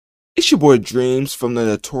It's your boy Dreams from the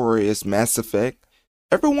notorious Mass Effect.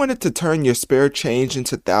 Ever wanted to turn your spare change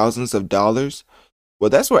into thousands of dollars? Well,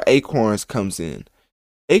 that's where Acorns comes in.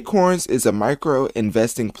 Acorns is a micro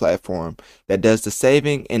investing platform that does the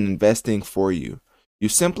saving and investing for you. You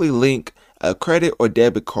simply link a credit or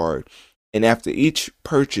debit card, and after each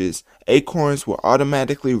purchase, Acorns will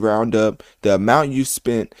automatically round up the amount you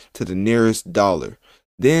spent to the nearest dollar.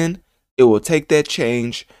 Then, it will take that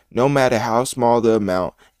change, no matter how small the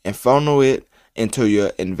amount, and funnel it into your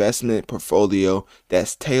investment portfolio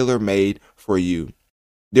that's tailor-made for you.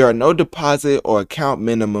 There are no deposit or account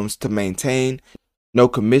minimums to maintain, no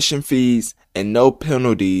commission fees, and no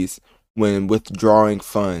penalties when withdrawing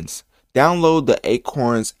funds. Download the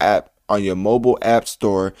Acorns app on your mobile app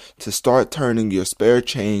store to start turning your spare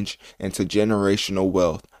change into generational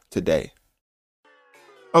wealth today.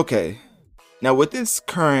 Okay, now with this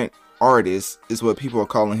current artist, is what people are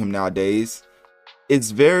calling him nowadays,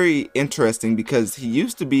 it's very interesting because he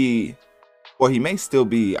used to be, or he may still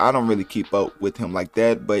be, I don't really keep up with him like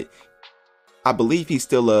that, but I believe he's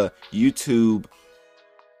still a YouTube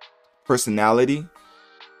personality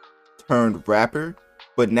turned rapper.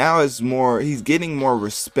 But now he's getting more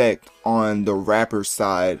respect on the rapper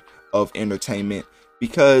side of entertainment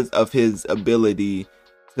because of his ability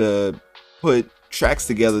to put tracks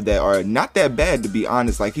together that are not that bad, to be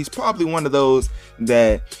honest. Like, he's probably one of those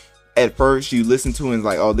that at first you listen to and it's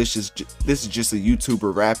like, oh, this is just a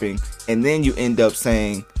YouTuber rapping, and then you end up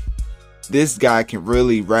saying, this guy can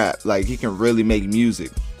really rap, like he can really make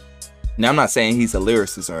music. Now, I'm not saying he's a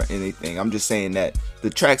lyricist or anything. I'm just saying that the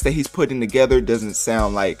tracks that he's putting together doesn't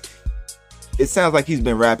sound like, it sounds like he's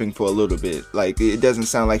been rapping for a little bit. Like, it doesn't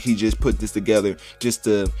sound like he just put this together just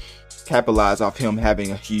to capitalize off him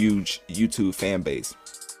having a huge YouTube fan base.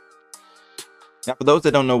 Now, for those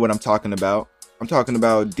that don't know what I'm talking about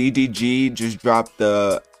DDG just dropped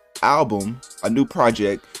the album, a new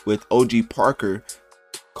project with OG Parker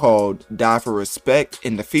called Die for Respect,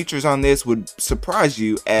 and the features on this would surprise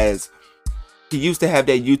you, as he used to have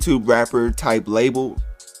that YouTube rapper type label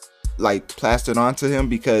like plastered onto him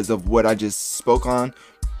because of what I just spoke on,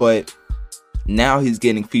 but now he's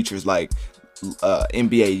getting features like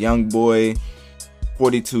NBA Youngboy,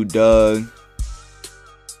 42 Doug,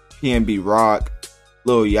 PNB Rock,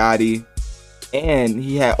 Lil Yachty, and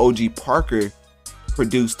he had OG Parker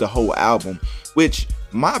produce the whole album, which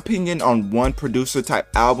my opinion on one producer type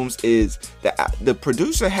albums is that the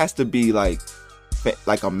producer has to be like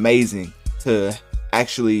amazing to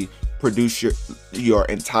actually produce your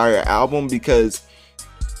entire album, because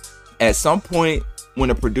at some point when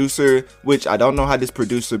a producer, which I don't know how this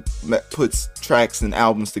producer puts tracks and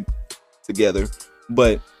albums together,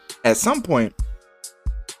 but at some point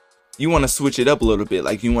you want to switch it up a little bit.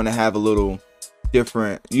 Like, you want to have a little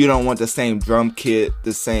different, you don't want the same drum kit,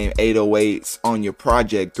 the same 808s on your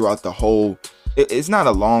project throughout the whole. It's not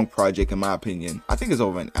a long project in my opinion. I think it's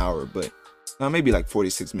over an hour, but maybe like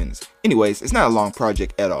 46 minutes. Anyways, it's not a long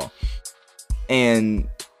project at all. And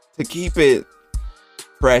to keep it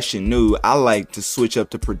fresh and new, I like to switch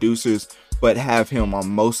up the producers, but have him on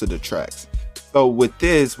most of the tracks. So with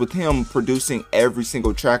him producing every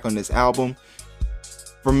single track on this album,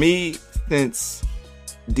 for me, since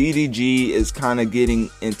DDG is kind of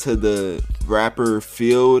getting into the rapper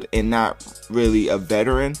field and not really a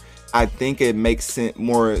veteran, I think it makes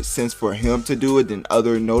more sense for him to do it than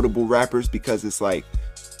other notable rappers, because it's like,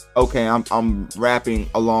 okay, I'm rapping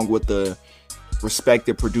along with the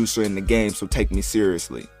respected producer in the game, so take me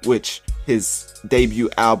seriously, which his debut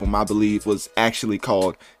album, I believe, was actually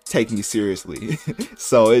called Take Me Seriously.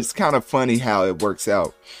 So it's kind of funny how it works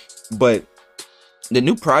out. But the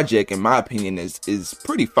new project, in my opinion, is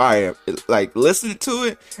pretty fire. Like, listening to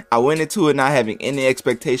it, I went into it not having any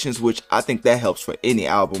expectations, which I think that helps for any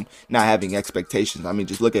album, not having expectations. I mean,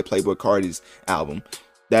 just look at Playboi Carti's album.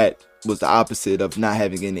 That was the opposite of not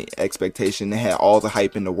having any expectation. They had all the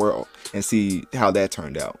hype in the world, and see how that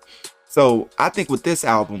turned out. So I think with this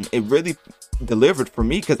album, it really delivered for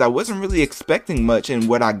me, because I wasn't really expecting much, and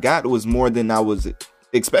what I got was more than I was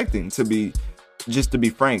expecting, to be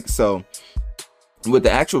frank. So with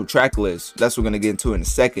the actual track list, that's what we're going to get into in a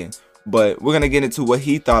second, but we're going to get into what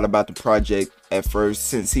he thought about the project at first,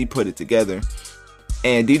 since he put it together.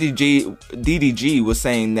 And DDG was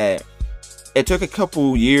saying that it took a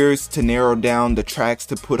couple years to narrow down the tracks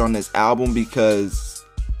to put on this album, because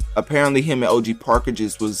apparently him and OG Parker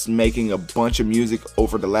just was making a bunch of music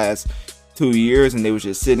over the last 2 years, and they was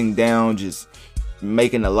just sitting down just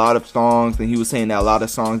making a lot of songs, and he was saying that a lot of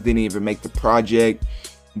songs didn't even make the project.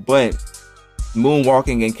 But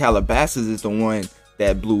Moonwalking in Calabasas is the one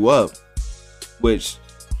that blew up, which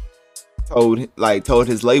told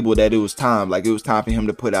his label that it was time for him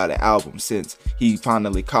to put out an album since he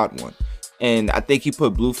finally caught one. And I think he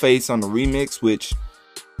put Blueface on the remix, which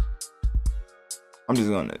I'm just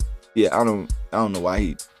gonna, yeah, I don't know why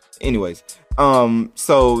he, anyways.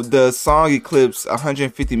 So the song eclipsed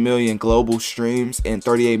 150 million global streams and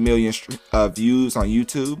 38 million views on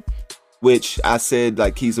YouTube, which I said,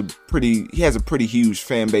 like, he has a pretty huge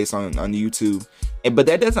fan base on YouTube. But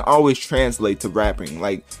that doesn't always translate to rapping.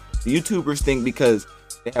 Like, the YouTubers think because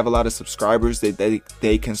they have a lot of subscribers that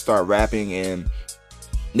they can start rapping, and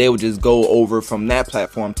they would just go over from that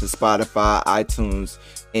platform to Spotify, iTunes,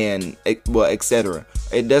 and etc.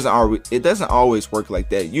 It doesn't always work like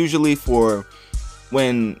that. Usually, for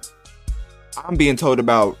when I'm being told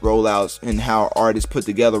about rollouts and how artists put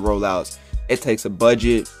together rollouts, it takes a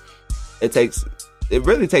budget. It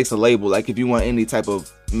really takes a label. Like, if you want any type of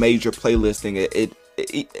major playlisting, it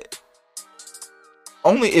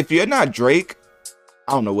only if you're not Drake.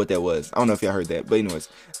 I don't know what that was. I don't know if y'all heard that, but anyways,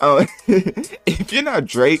 if you're not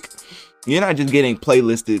Drake, you're not just getting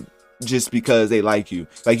playlisted just because they like you.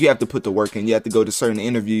 Like, you have to put the work in. You have to go to certain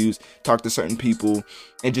interviews, talk to certain people,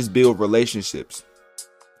 and just build relationships.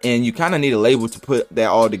 And you kind of need a label to put that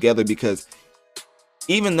all together, because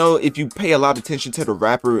even though if you pay a lot of attention to the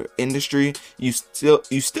rapper industry, you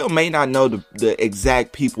still may not know the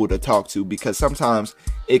exact people to talk to, because sometimes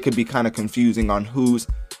it could be kind of confusing on who's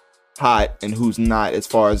hot and who's not as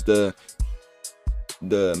far as the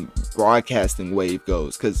broadcasting wave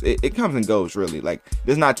goes, because it comes and goes, really. Like,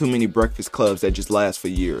 there's not too many breakfast clubs that just last for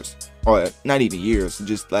years, or not even years,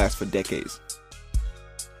 just last for decades.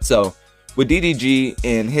 So with DDG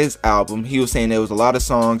and his album, he was saying there was a lot of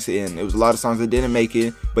songs, and it was a lot of songs that didn't make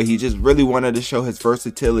it, but he just really wanted to show his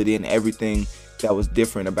versatility and everything that was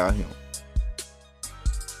different about him.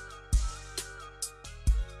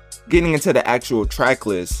 Getting into the actual track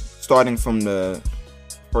list, starting from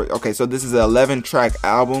okay, so this is an 11 track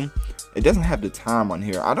album. It doesn't have the time on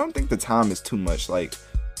here. I don't think the time is too much. Like,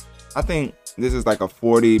 I think this is like a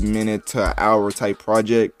 40-minute to an hour type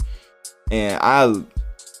project, and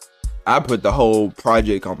I put the whole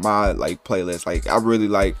project on my like playlist. Like, I really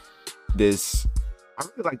like this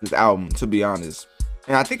album, to be honest.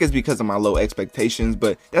 And I think it's because of my low expectations,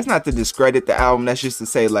 but that's not to discredit the album. That's just to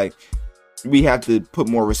say, like, we have to put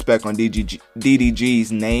more respect on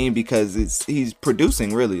DDG's name, because he's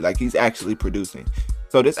producing, really. Like, he's actually producing.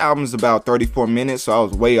 So this album is about 34 minutes, so I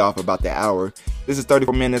was way off about the hour. This is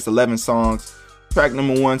 34 minutes, 11 songs. Track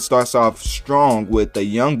number 1 starts off strong with the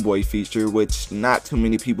YoungBoy feature, which not too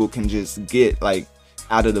many people can just get, like,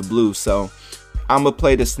 out of the blue. So I'm gonna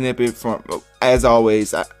play the snippet from, as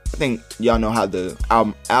always, I think y'all know how the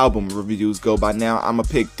album reviews go by now. I'm gonna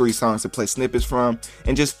pick 3 songs to play snippets from,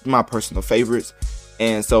 and just my personal favorites.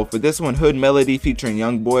 And so for this one, Hood Melody featuring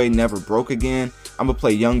YoungBoy, Never Broke Again, I'm gonna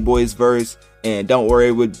play YoungBoy's verse. And don't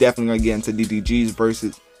worry, we're definitely gonna get into DDG's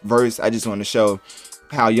verse. I just want to show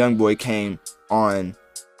how YoungBoy came on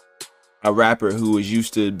a rapper who was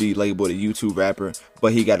used to be labeled a YouTube rapper,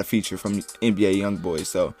 but he got a feature from NBA YoungBoy.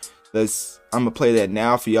 So I'm gonna play that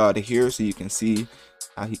now for y'all to hear, so you can see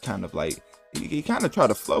how he kind of like, he kind of try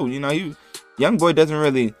to flow. You know, YoungBoy doesn't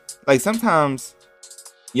really, like, sometimes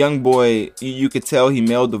YoungBoy, you could tell he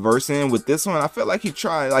mailed the verse in. With this one, I felt like he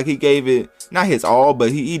tried, like, he gave it not his all,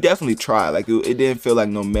 but he definitely tried. Like, it didn't feel like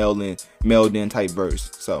no mailed in type verse.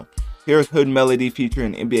 So here's Hood Melody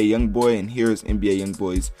featuring NBA YoungBoy, and here's NBA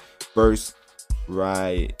YoungBoy's verse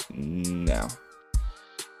right now.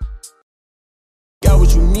 Got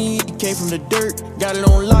what you need, it came from the dirt. Got it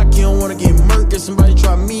on lock, you don't wanna get murked. If somebody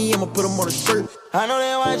try me, I'ma put them on a shirt. I know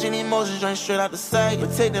they watching emotions drink straight out the sack,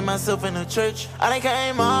 protecting myself in the church. I done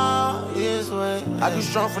came all this way. I grew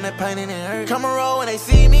strong from that pain and it hurt. Come and roll when they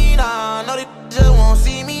see me down. Know they just won't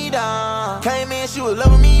see me down. Came in, she was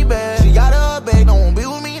loving me back. She got her back, don't wanna be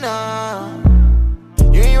with me now.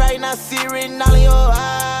 You ain't right now, see it written all in your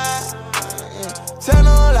eyes. Tell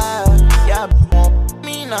no lies, yeah, want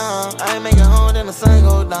me now. I ain't making home, then the sun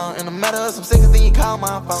go down. In the matter of some seconds, then you call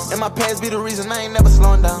my phone. And my past be the reason I ain't never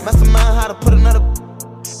slowing down. Mastermind how to put another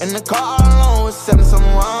in the car all alone with 7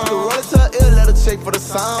 something wrong. You roll it to her ear, let her check for the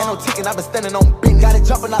sound. Ain't no ticking, I been standing on big. Got it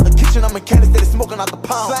jumping out the kitchen, I'm mechanic, steady smoking out the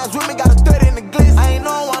pound. Slimes with me, got a 30 in the glitz. I ain't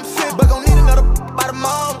know why I'm sick, but gon' need another by the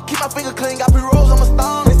mom. Keep my finger clean, got pre-rolls on my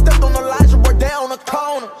stone. They stepped on the line, you work down the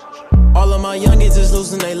corner. All of my youngins is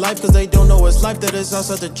losing their life, cause they don't know what's life, that is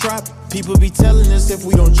outside the trap. People be telling us if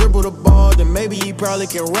we don't dribble the ball, then maybe he probably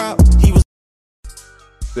can rap. He was.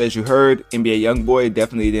 As you heard, NBA YoungBoy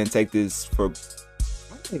definitely didn't take this for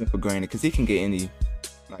granted, because he can get any,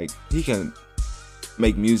 like, he can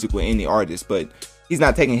make music with any artist, but he's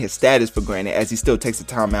not taking his status for granted, as he still takes the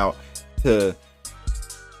time out to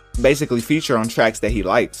basically feature on tracks that he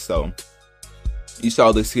likes. So you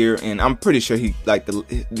saw this here, and I'm pretty sure he, like, the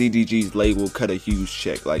DDG's label cut a huge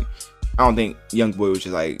check. Like, I don't think Youngboy was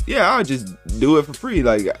just like, yeah, I'll just do it for free.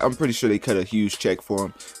 Like, I'm pretty sure they cut a huge check for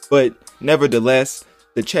him. But nevertheless,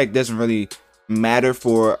 the check doesn't really matter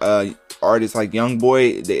for artists like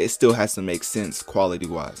Youngboy. It still has to make sense quality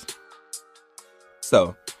wise.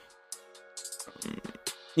 So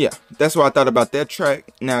yeah, that's what I thought about that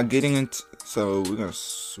track. Now getting into, so we're gonna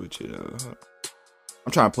switch it up.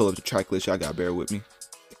 I'm trying to pull up the track list. Y'all gotta bear with me.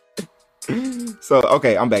 So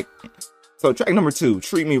okay, I'm back. So track number 2,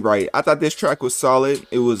 Treat Me Right. I thought this track was solid.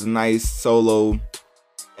 It was a nice solo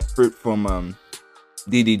effort from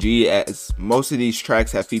DDG, as most of these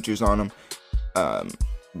tracks have features on them.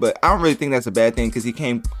 But I don't really think that's a bad thing, because he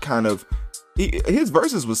came kind of, his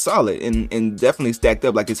verses was solid and definitely stacked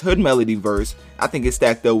up. Like his Hood Melody verse, I think it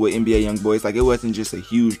stacked up with NBA Youngboy's. Like it wasn't just a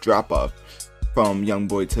huge drop off from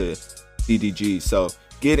Youngboy to DDG. So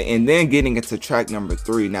getting into track number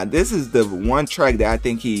 3. Now this is the one track that I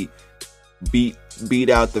think he beat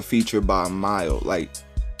out the feature by a mile. Like,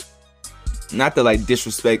 not to like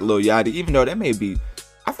disrespect Lil Yachty, even though that may be,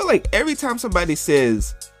 I feel like every time somebody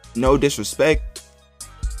says no disrespect,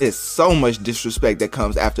 there's so much disrespect that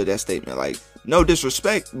comes after that statement. Like, no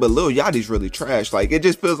disrespect, but Lil Yachty's really trash. Like, it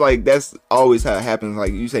just feels like that's always how it happens.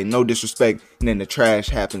 Like, you say no disrespect, and then the trash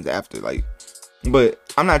happens after. Like, but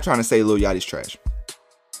I'm not trying to say Lil Yachty's trash.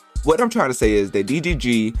 What I'm trying to say is that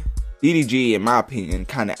DDG, in my opinion,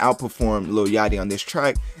 kind of outperformed Lil Yachty on this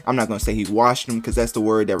track. I'm not going to say he washed him, because that's the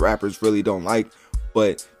word that rappers really don't like.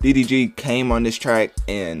 But DDG came on this track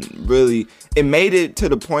and really, it made it to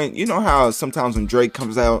the point, you know how sometimes when Drake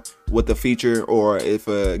comes out with a feature, or if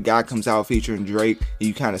a guy comes out featuring Drake,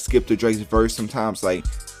 you kind of skip to Drake's verse sometimes. Like,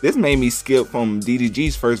 this made me skip from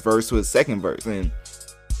DDG's first verse to his second verse. And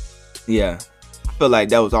yeah, I feel like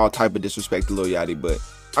that was all type of disrespect to Lil Yachty, but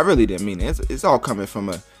I really didn't mean it. It's all coming from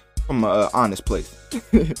a honest place.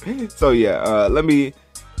 So yeah, let me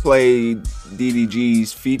play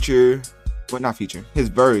DDG's feature. Well, not feature, his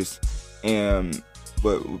verse, and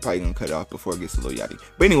but we're probably gonna cut it off before it gets to Lil Yachty.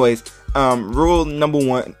 But anyways, rule number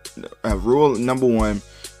one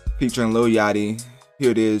featuring Lil Yachty.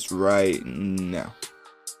 Here it is right now.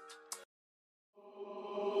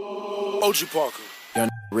 OG Parker. Young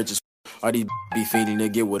rich as all these be feeding to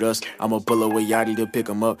get with us. I'ma pull up with Yachty to pick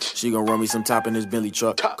him up. She gon' run me some top in this Bentley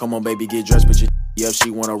truck. Come on, baby, get dressed, put your up.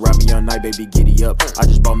 She wanna rap me all night, baby, giddy up. I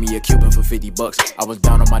just bought me a Cuban for $50. I was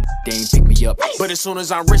down on my they ain't pick me up. But as soon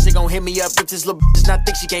as I'm rich, they gon' hit me up. If this little does not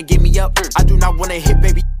think she can't get me up, I do not wanna hit,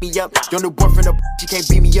 baby, me up. Your new boyfriend, she can't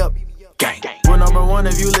beat me up. Gang. We're number one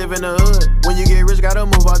if you live in the hood. When you get rich, gotta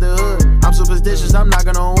move out the hood. I'm superstitious, I'm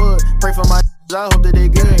knocking on wood. Pray for my I hope that they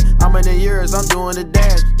good. I'm in the years, I'm doing the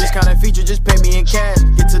dash. This kind of feature just pay me in cash.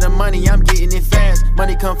 Get to the money, I'm getting it fast.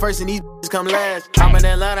 Money come first and these come last. I'm in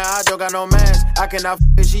Atlanta, I don't got no mask. I cannot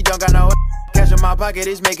f*** she don't got no cash in my pocket,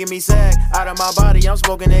 it's making me sag. Out of my body, I'm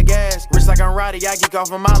smoking that gas. Rich like I'm Roddy, I geek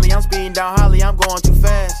off of Molly. I'm speeding down Holly, I'm going too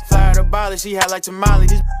fast. Fly her to Bali, she had like tamale.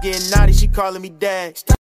 This getting naughty, she calling me dad.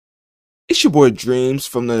 It's your boy Dreams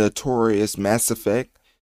from the notorious Mass Effect.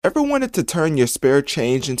 Ever wanted to turn your spare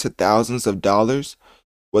change into thousands of dollars?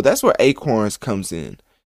 Well, that's where Acorns comes in.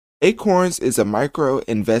 Acorns is a micro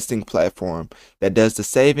investing platform that does the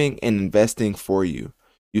saving and investing for you.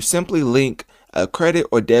 You simply link a credit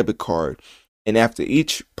or debit card, and after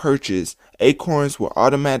each purchase, Acorns will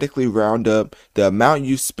automatically round up the amount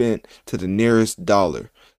you spent to the nearest dollar.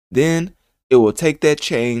 Then, it will take that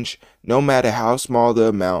change, no matter how small the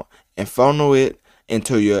amount, and funnel it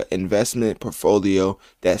into your investment portfolio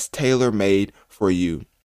that's tailor-made for you.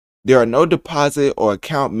 There are no deposit or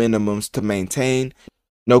account minimums to maintain,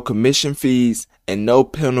 no commission fees, and no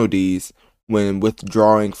penalties when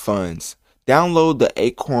withdrawing funds. Download the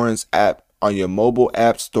Acorns app on your mobile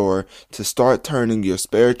app store to start turning your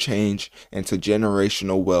spare change into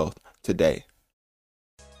generational wealth today.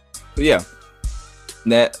 So yeah,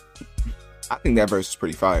 I think that verse is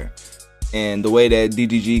pretty fire. And the way that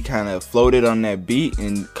DDG kind of floated on that beat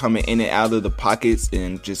and coming in and out of the pockets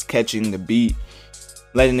and just catching the beat,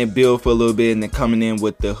 letting it build for a little bit, and then coming in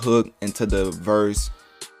with the hook into the verse.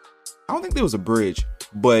 I don't think there was a bridge,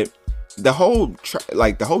 but the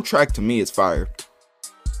whole track to me is fire.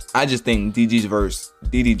 I just think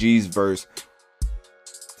DDG's verse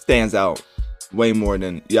stands out way more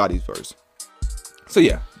than Yachty's verse. So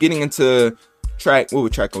yeah, getting into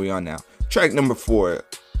what track are we on now? Track number 4.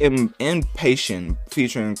 Impatient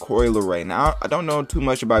featuring Coi Leray. Now, I don't know too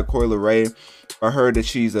much about Coi Leray. I heard that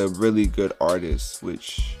she's a really good artist,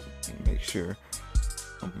 which, let me make sure.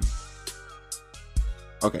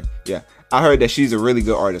 Okay, yeah. I heard that she's a really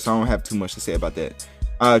good artist, so I don't have too much to say about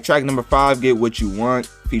that. Track number 5, Get What You Want,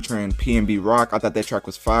 featuring PNB Rock. I thought that track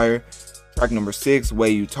was fire. Track number 6,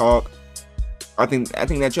 Way You Talk. I think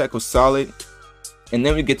that track was solid. And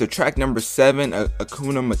then we get to track number 7,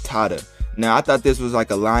 Hakuna Matata. Now, I thought this was like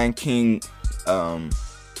a Lion King.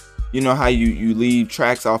 You know how you leave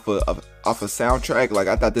tracks off a soundtrack? Like,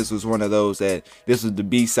 I thought this was one of those that this was the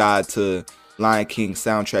B-side to Lion King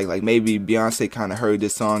soundtrack. Like, maybe Beyonce kind of heard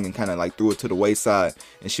this song and kind of like threw it to the wayside,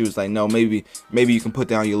 and she was like, no, maybe you can put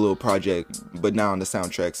down your little project, but not on the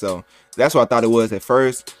soundtrack. So that's what I thought it was at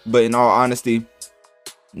first. But in all honesty,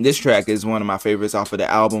 this track is one of my favorites off of the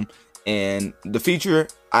album. And the feature,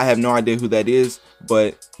 I have no idea who that is,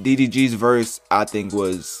 but DDG's verse, I think,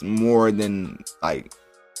 was more than like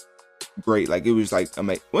great. Like, it was like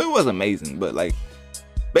amazing. Well, it was amazing, but like,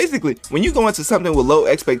 basically, when you go into something with low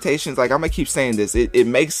expectations, like, I'm gonna keep saying this, it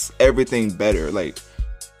makes everything better. Like,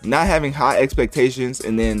 not having high expectations,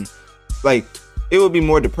 and then like, it would be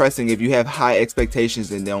more depressing if you have high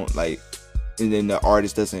expectations and don't like, and then the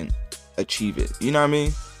artist doesn't achieve it. You know what I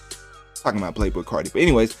mean? Talking about Playboi Carti. But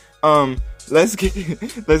anyways, let's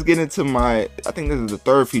get into my, I think this is the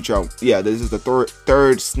third feature. This is the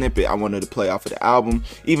third snippet I wanted to play off of the album.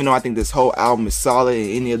 Even though I think this whole album is solid, and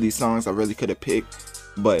any of these songs I really could have picked,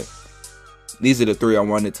 but these are the 3 I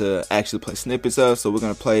wanted to actually play snippets of. So we're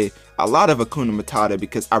gonna play a lot of Hakuna Matata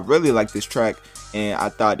because I really like this track, and I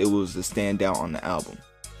thought it was a standout on the album.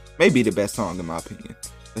 Maybe the best song in my opinion.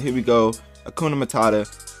 So here we go, Hakuna Matata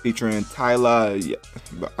featuring Tyler. Yeah,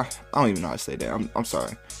 but I don't even know how to say that. I'm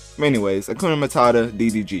sorry. But anyways, Hakuna Matata,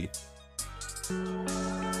 DDG.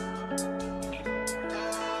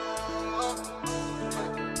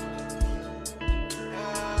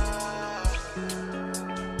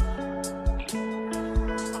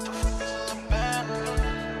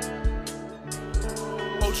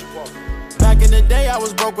 Back in the day, I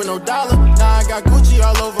was broke with no dollar. Now I got Gucci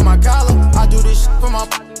all over my collar. I do this shit for my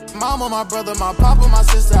mama, my brother, my papa, my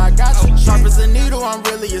sister. I got you. Sharp as a needle, I'm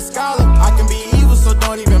really a scholar. I can be evil, so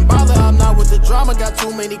don't even bother. I'm not with the drama, got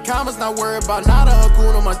too many commas. Not worried about nada,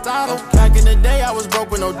 Hakuna Matata. Back in the day, I was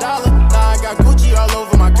broke with no dollar. Now I got Gucci all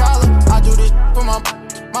over my collar. I do this shit for my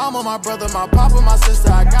mama, my brother, my papa, my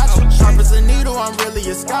sister. I got you. Sharp as a needle, I'm really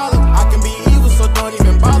a scholar. I can be evil, so don't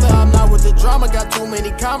even bother. I'm not with the drama, got too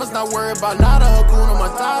many commas. Not worried about nada, Hakuna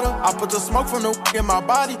Matata. I put the smoke from the in my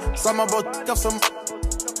body. Some about up some.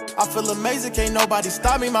 I feel amazing, can't nobody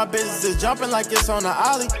stop me. My business is jumping like it's on the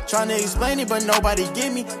ollie. Trying to explain it, but nobody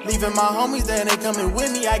get me. Leaving my homies there and they coming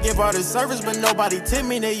with me. I give all the service, but nobody tip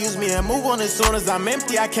me. They use me and move on as soon as I'm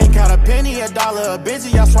empty. I can't count a penny, a dollar, a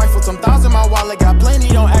Benji. I swipe for some thousand, my wallet got plenty.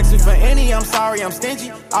 Don't ask me for any, I'm sorry, I'm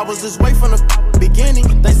stingy. I was this way from the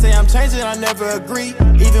beginning. They say I'm changing, I never agree.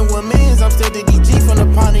 Even with millions, I'm still DDG. From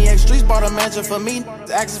the Pontiac streets, bought a mansion for me.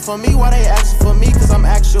 Asking for me, why they asking for me? Cause I'm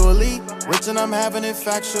actually rich and I'm having it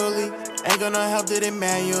factually. Ain't gonna help, did it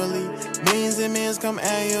manually. Millions and millions come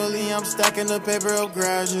annually. I'm stacking the paper up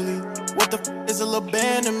gradually. What the f is a little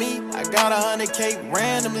band to me? I got 100K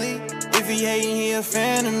randomly. If he hating, he a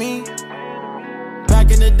fan of me.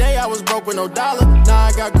 Back in the day, I was broke with no dollar. Now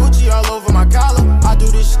I got Gucci all over my collar. I do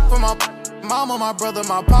this shit for my mama, my brother,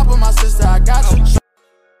 my papa, my sister. I got you. So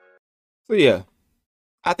yeah,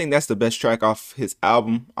 I think that's the best track off his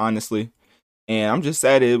album, honestly. And I'm just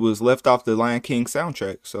sad it was left off the Lion King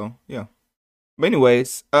soundtrack. So yeah. But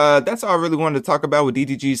anyways, that's all I really wanted to talk about with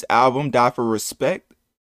DDG's album, Die for Respect.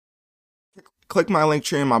 Click my link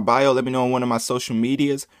tree in my bio. Let me know on one of my social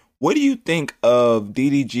medias. What do you think of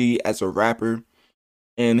DDG as a rapper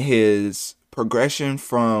and his progression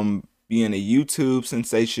from being a YouTube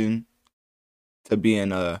sensation to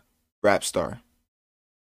being a rap star?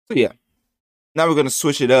 So yeah. Now we're going to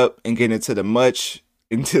switch it up and get into the much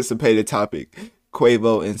anticipated topic,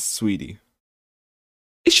 Quavo and Saweetie.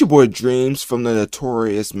 It's your boy Dreams from the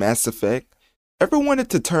notorious Mass Effect. Ever wanted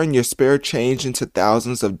to turn your spare change into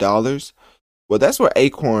thousands of dollars? Well, that's where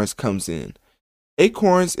Acorns comes in.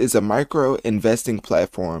 Acorns is a micro investing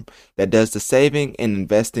platform that does the saving and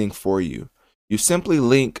investing for you. You simply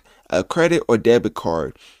link a credit or debit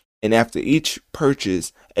card, and after each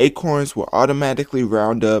purchase, Acorns will automatically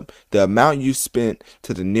round up the amount you spent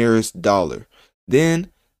to the nearest dollar.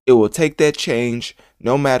 Then, it will take that change,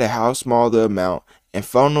 no matter how small the amount, and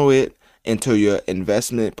funnel it into your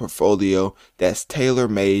investment portfolio that's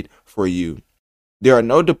tailor-made for you. There are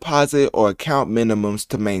no deposit or account minimums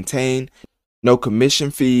to maintain, no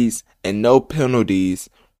commission fees, and no penalties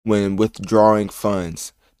when withdrawing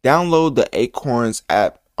funds. Download the Acorns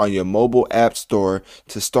app on your mobile app store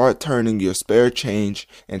to start turning your spare change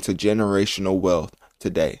into generational wealth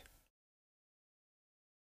today.